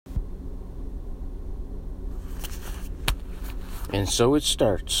And so it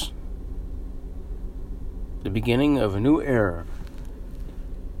starts. The beginning of a new era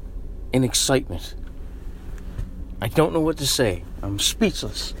in excitement. I don't know what to say. I'm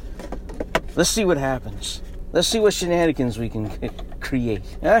speechless. Let's see what happens. Let's see what shenanigans we can create.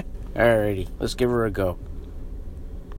 Huh? Alrighty, let's give her a go.